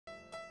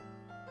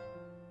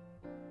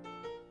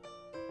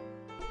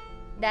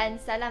dan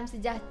salam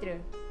sejahtera.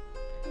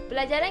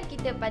 Pelajaran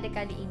kita pada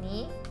kali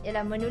ini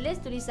ialah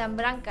menulis tulisan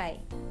berangkai.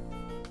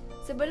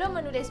 Sebelum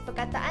menulis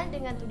perkataan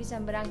dengan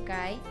tulisan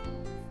berangkai,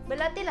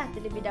 berlatihlah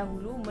terlebih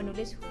dahulu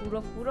menulis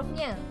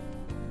huruf-hurufnya.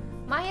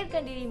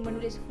 Mahirkan diri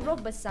menulis huruf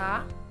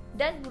besar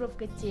dan huruf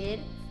kecil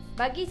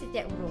bagi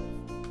setiap huruf.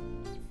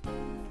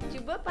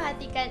 Cuba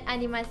perhatikan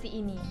animasi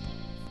ini.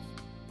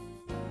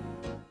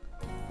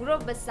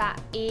 Huruf besar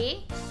A,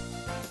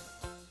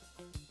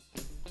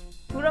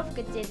 huruf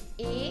kecil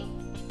A,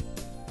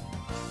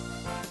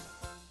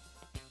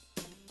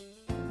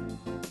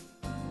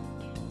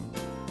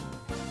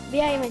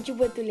 Biar Aiman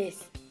cuba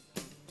tulis.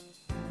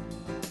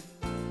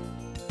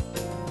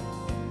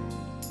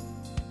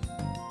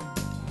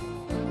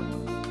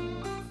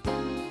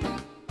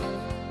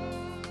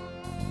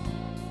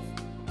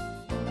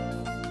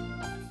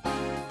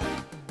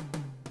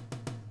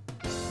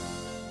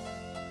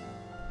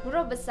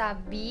 huruf besar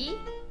B,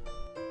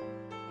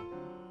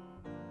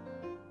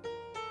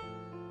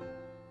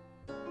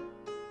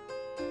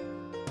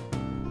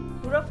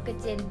 huruf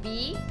kecil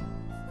B,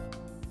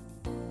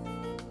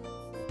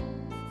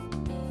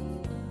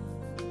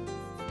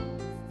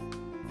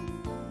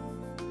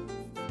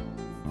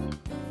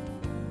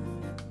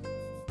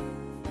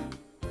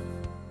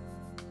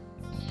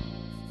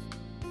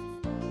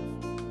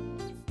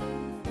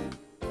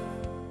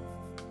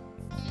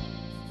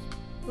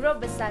 huruf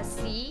besar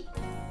C,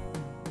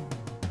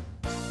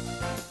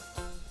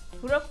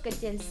 huruf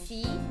kecil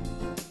C,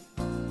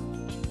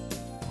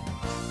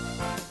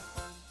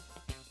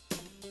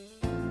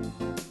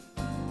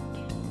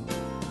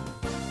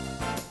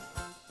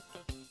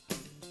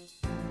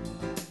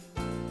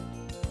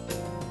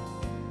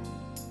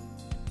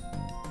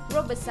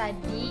 huruf besar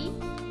D,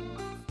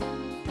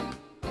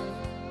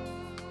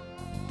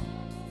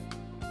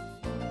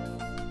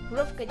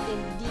 huruf kecil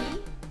D,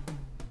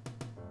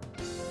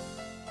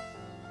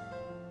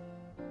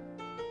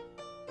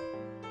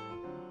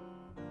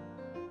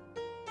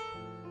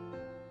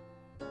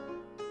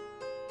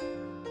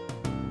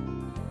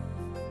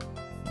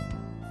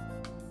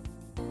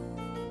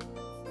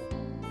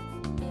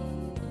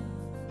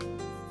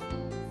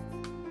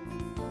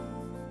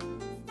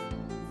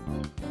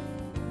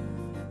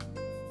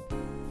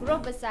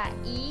 huruf besar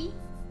I,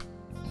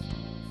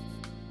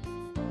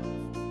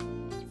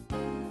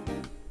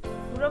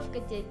 huruf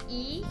kecil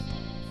I,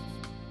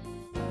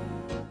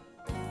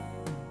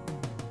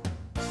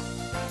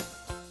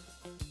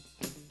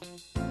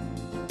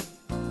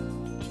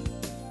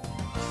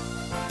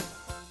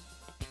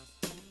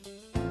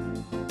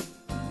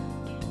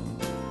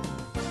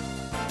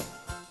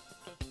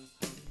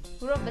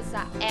 huruf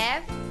besar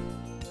F,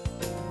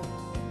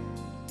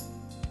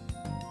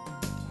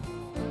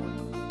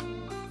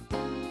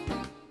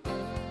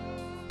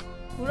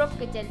 huruf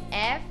kecil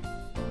F,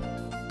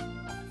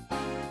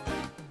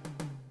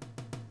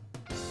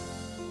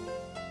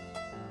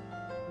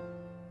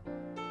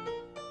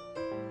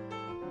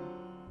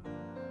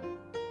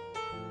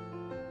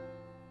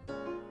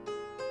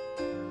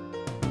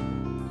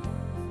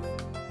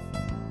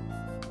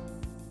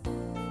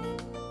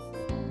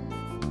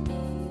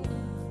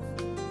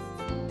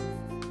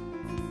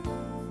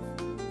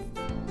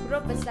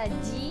 huruf besar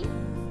G,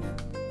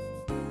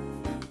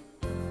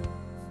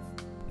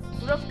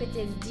 huruf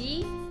kecil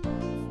G,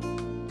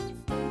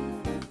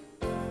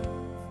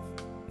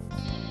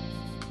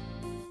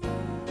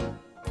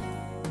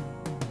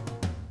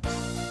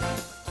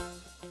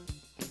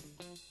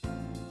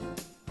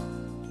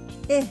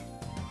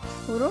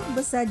 huruf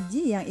besar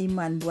G yang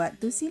Iman buat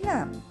tu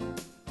silap.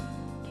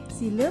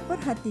 Sila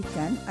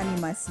perhatikan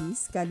animasi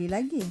sekali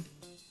lagi.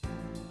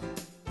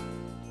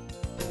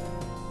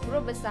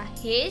 huruf besar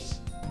H,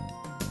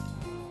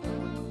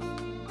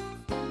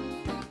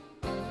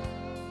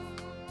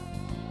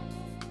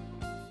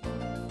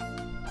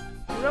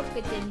 huruf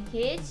kecil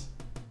H,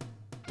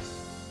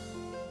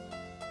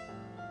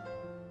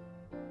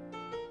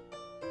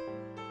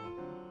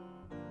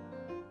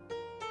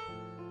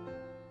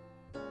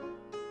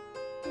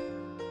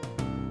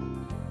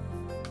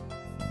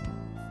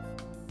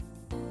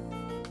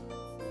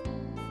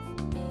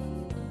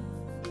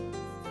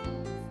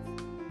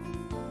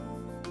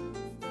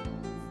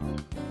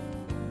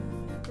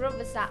 huruf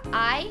besar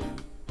I,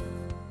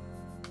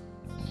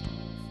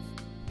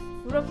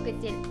 huruf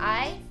kecil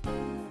I,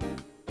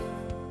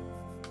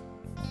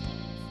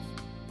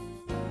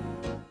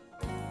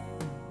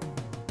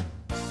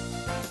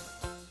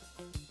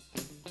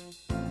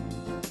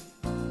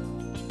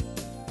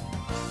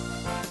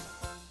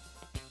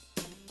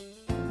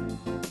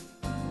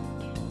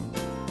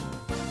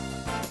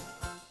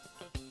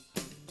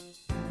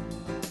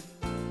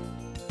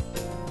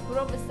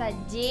 huruf besar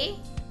J,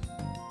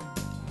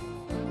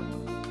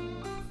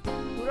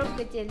 huruf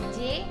kecil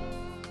J,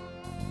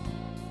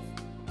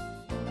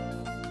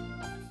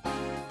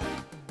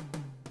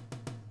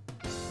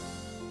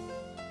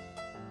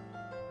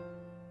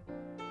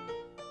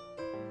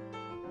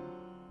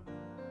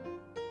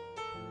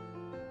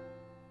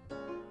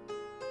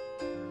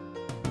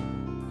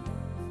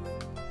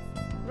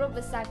 huruf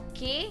besar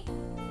K,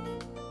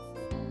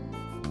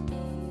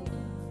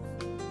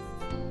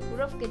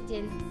 Huruf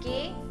kecil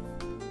K.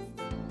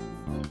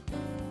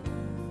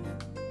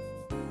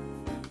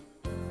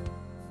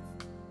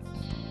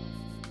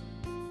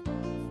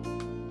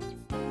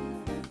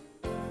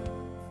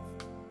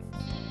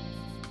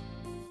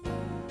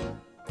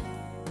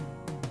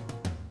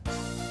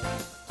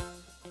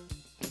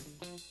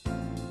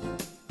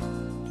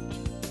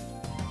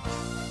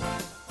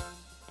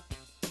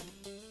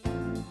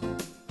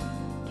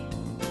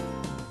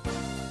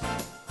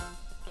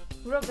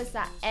 Huruf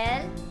besar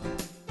L.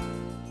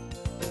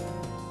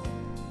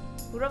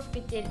 Huruf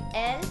kecil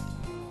L.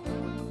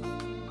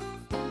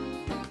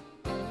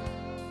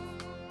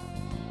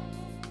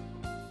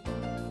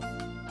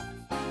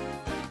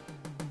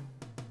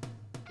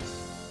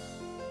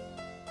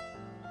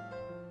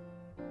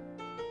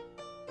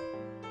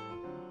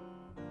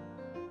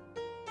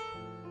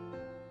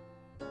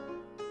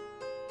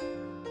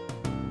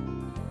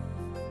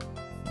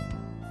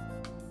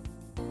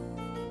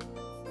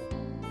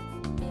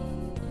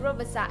 Huruf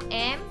besar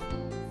M.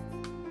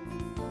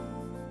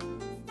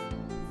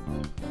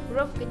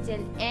 Huruf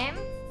kecil M.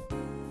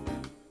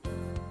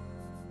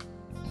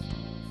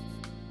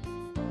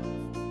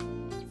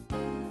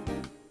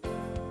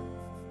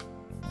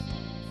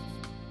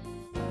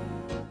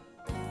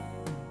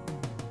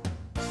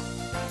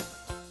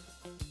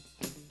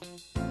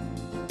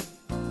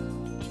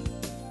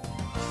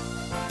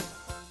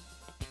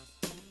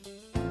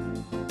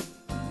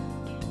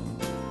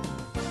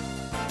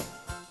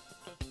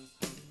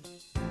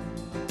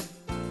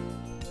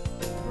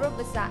 Huruf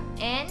besar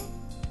N.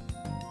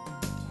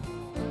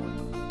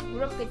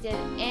 Huruf kecil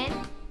N.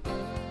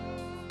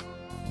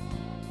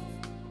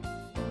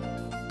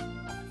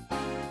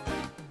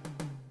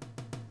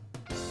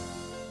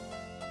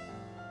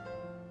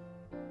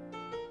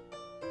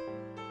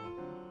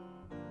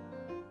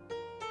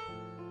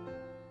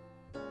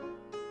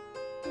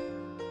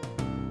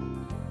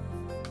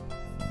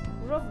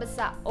 Huruf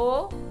besar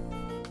O.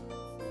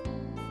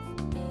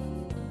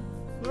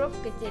 Huruf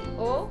kecil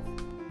O.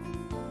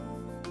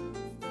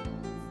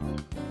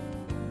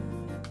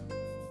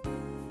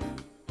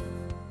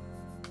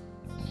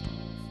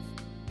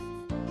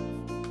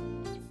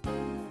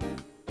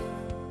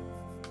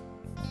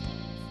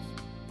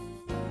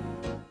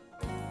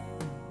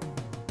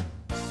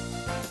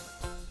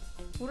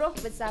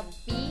 Huruf besar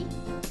P.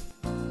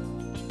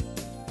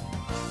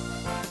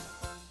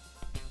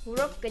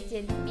 Huruf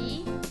kecil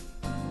P.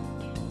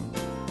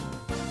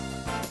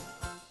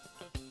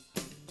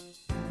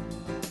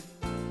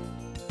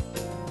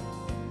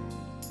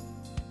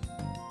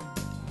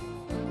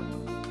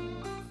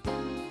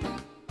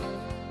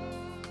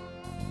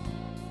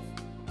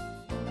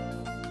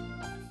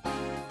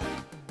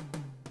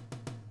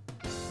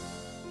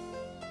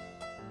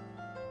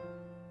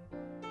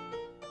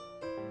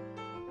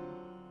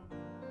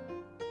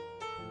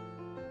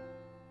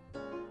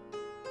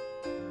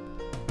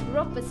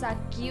 Huruf besar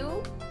Q.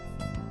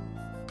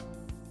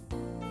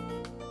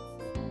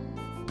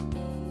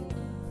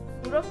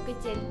 Huruf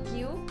kecil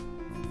Q.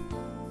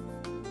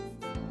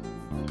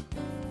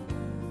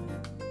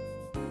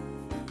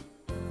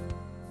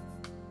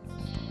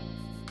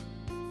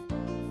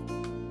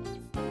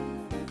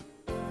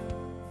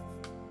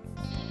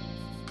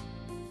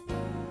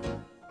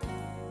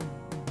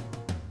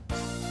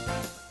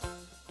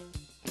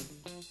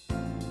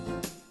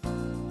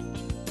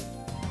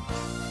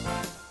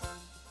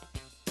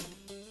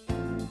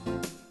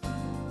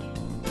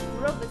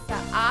 Huruf besar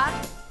R.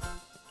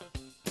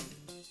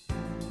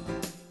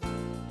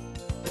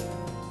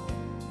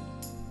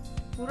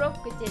 Huruf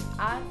kecil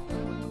R.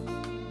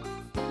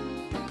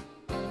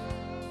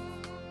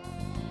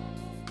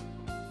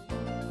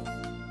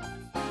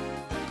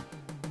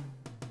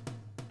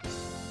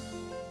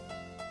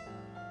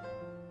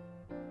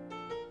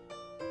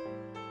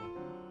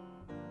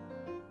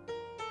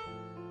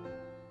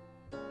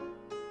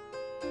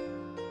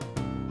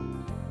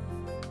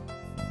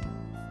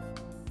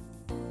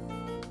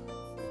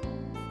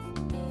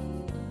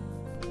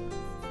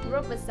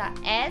 Huruf besar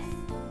S.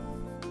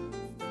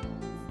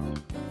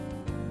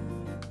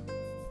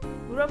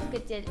 Huruf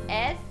kecil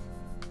S.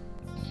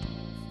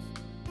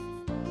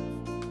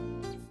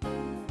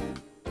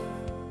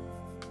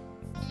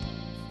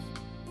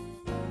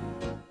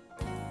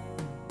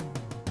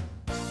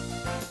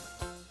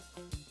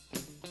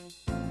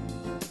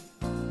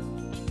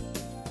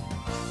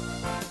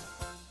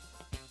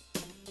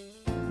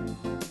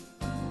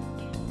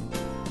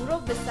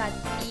 Huruf besar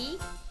T.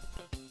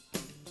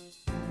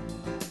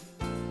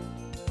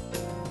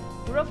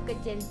 Huruf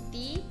kecil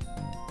T.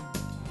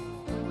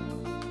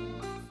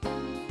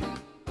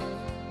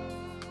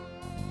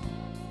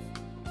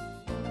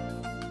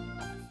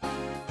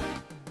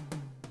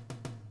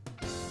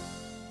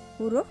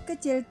 Huruf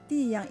kecil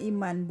T yang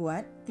Iman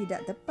buat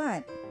tidak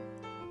tepat.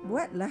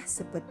 Buatlah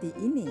seperti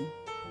ini.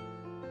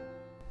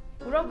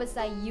 Huruf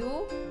besar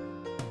U.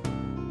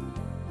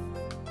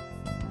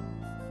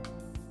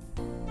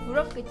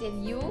 Huruf kecil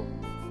U.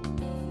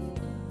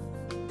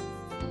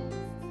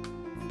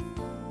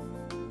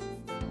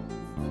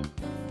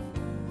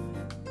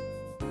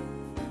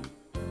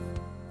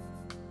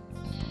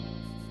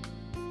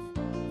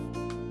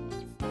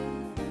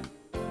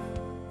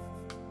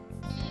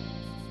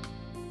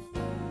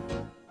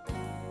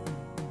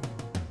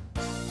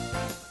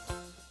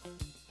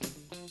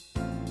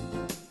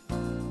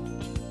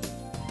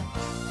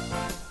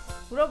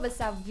 huruf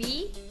besar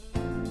V,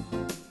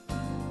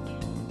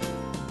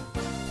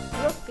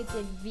 huruf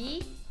kecil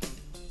V,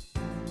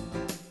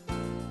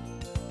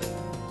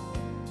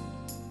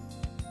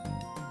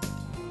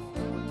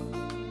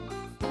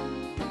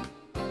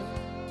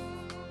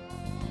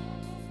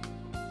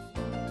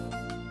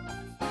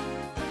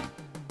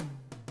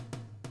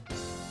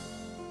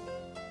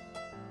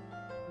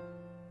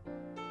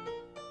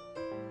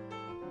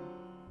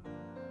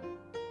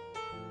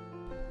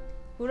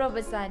 huruf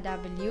besar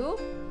W,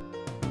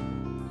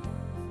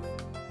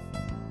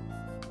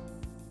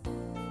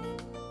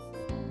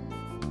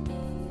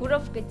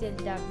 huruf kecil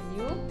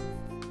W,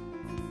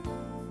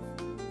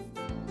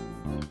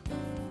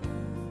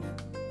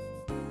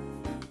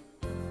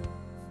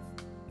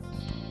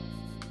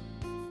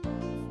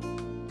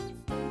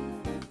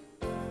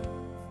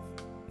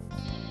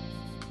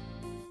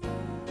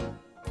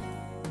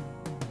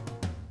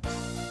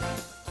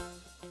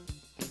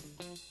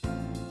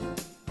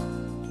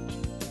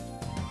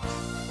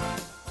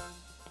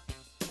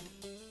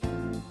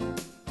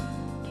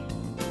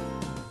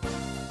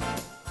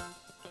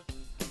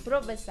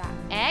 huruf besar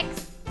X,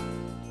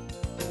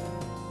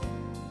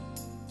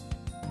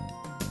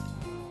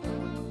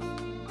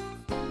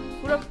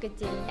 huruf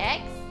kecil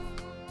X,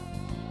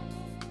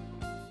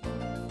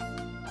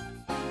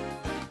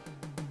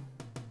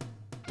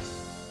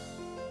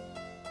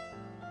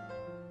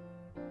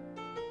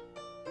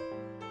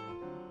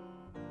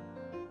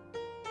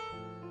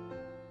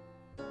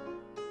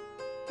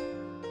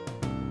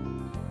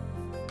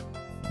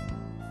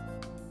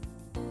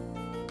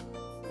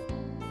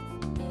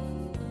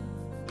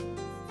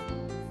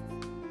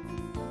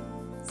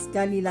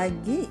 Sekali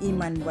lagi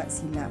Iman buat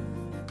silap.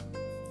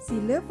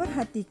 Sila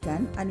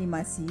perhatikan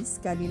animasi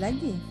sekali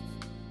lagi.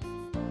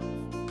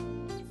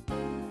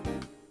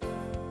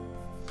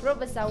 huruf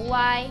besar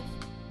Y,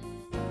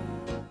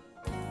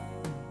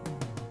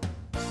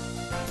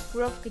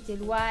 huruf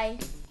kecil Y,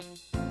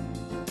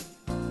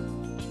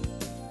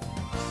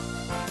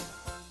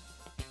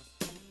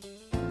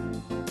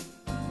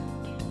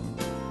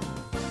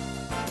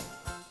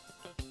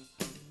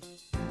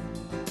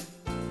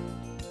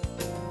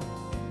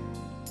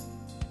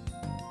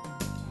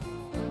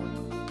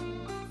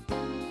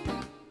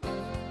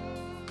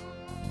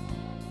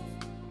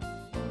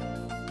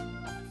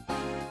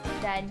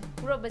 dan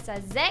huruf besar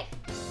Z,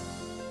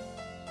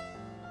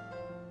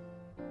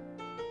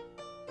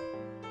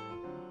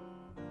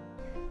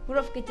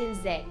 huruf kecil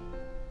Z.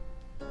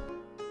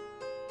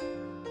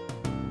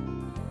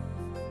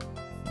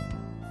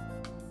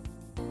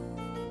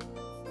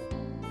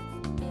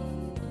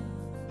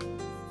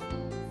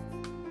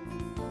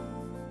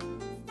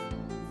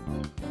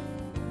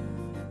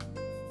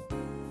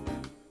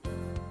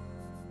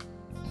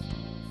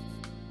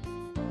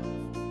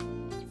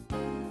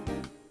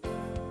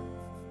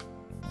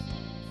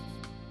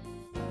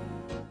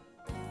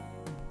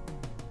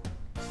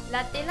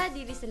 Latihlah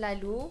diri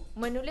selalu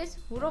menulis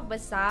huruf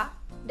besar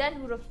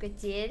dan huruf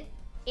kecil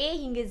A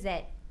hingga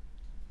Z.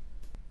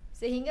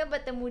 Sehingga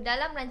bertemu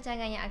dalam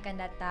rancangan yang akan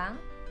datang.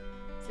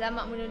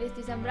 Selamat menulis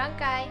tulisan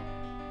berangkai.